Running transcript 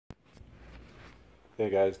Hey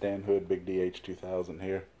guys, Dan Hood, Big DH 2000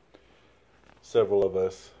 here. Several of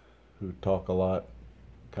us who talk a lot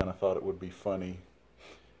kind of thought it would be funny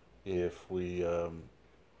if we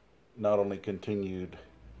not only continued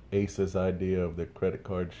Ace's idea of the credit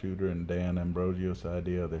card shooter and Dan Ambrosio's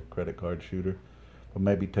idea of the credit card shooter, but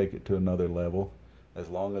maybe take it to another level. As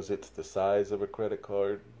long as it's the size of a credit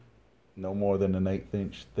card, no more than an 1/8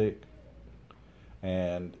 inch thick.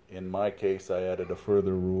 And in my case, I added a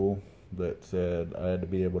further rule that said I had to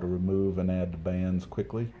be able to remove and add the bands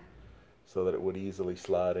quickly so that it would easily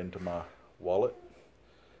slide into my wallet.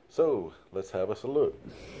 So let's have us a look.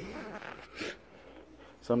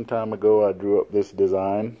 Some time ago I drew up this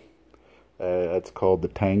design. It's called the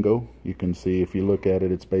Tango. You can see if you look at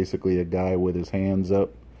it, it's basically a guy with his hands up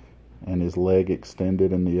and his leg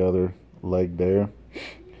extended and the other leg there.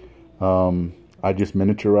 I just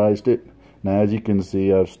miniaturized it. Now as you can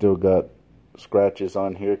see, I've still got scratches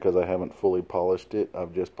on here because I haven't fully polished it.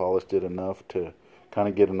 I've just polished it enough to kind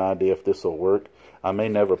of get an idea if this will work. I may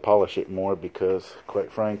never polish it more because,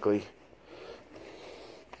 quite frankly,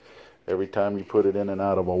 every time you put it in and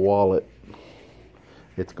out of a wallet,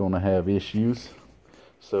 it's going to have issues.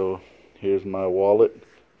 So here's my wallet.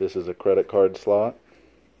 This is a credit card slot.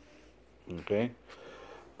 Okay.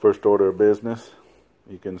 First order of business,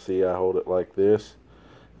 you can see I hold it like this.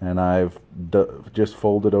 And I've just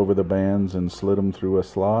folded over the bands and slid them through a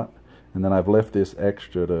slot. And then I've left this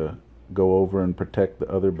extra to go over and protect the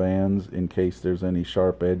other bands in case there's any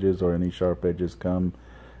sharp edges or any sharp edges come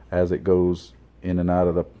as it goes in and out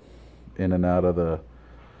of the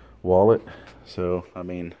wallet. So, I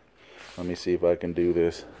mean, let me see if I can do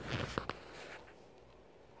this.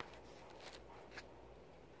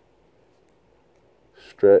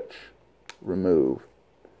 Stretch, remove.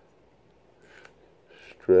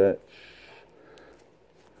 Stretch.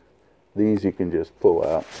 These you can just pull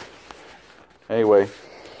out. Anyway,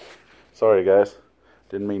 sorry guys,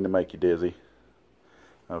 didn't mean to make you dizzy.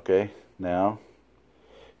 Okay, now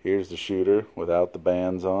here's the shooter without the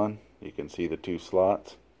bands on. You can see the two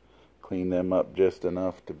slots. Clean them up just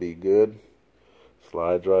enough to be good.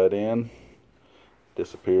 Slides right in.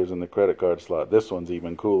 Disappears in the credit card slot. This one's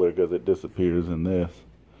even cooler because it disappears in this.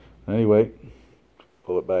 Anyway,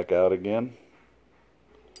 pull it back out again.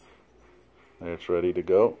 There, it's ready to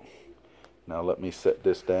go. Now let me set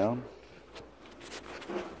this down.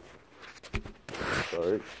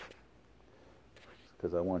 Sorry.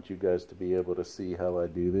 Because I want you guys to be able to see how I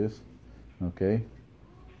do this. Okay.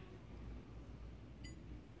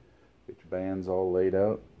 Get your bands all laid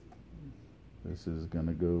out. This is going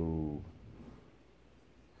to go...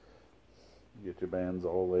 Get your bands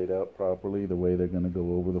all laid out properly the way they're going to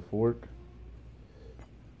go over the fork.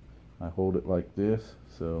 I hold it like this,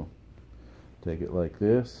 so... Take it like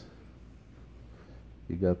this.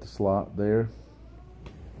 You got the slot there.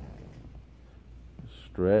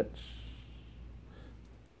 Stretch.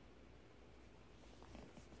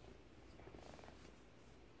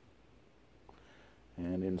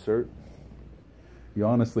 And insert. You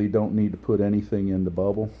honestly don't need to put anything in the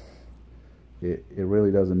bubble. It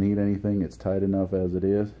really doesn't need anything. It's tight enough as it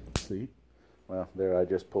is. See? Well, there, I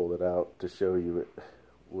just pulled it out to show you it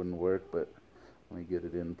wouldn't work, but let me get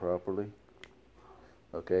it in properly.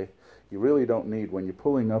 Okay, you really don't need, when you're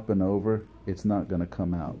pulling up and over, it's not going to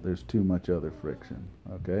come out. There's too much other friction.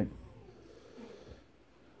 Okay,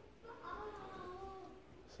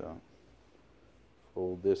 so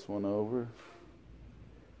fold this one over,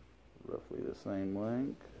 roughly the same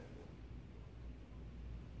length,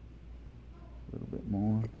 a little bit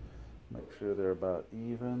more, make sure they're about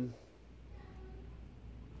even.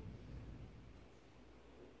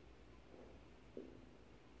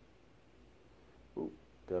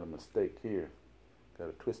 Got a mistake here. Got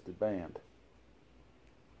a twisted band.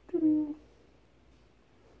 Okay.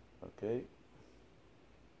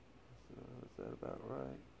 So is that about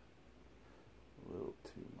right? A little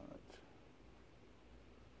too much.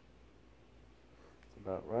 It's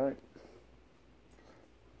about right.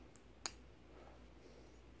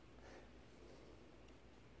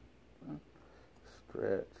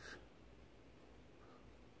 Stretch.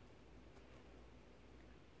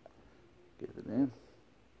 Get it in.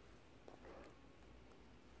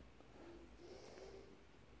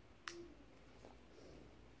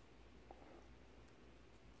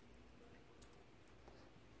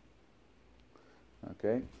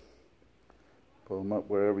 Okay, pull them up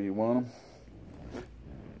wherever you want them,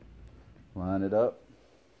 line it up,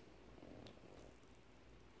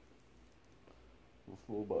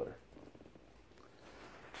 full butter.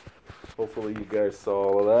 Hopefully you guys saw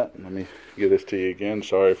all of that. Let me give this to you again.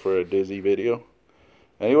 Sorry for a dizzy video.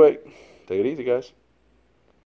 Anyway, take it easy guys.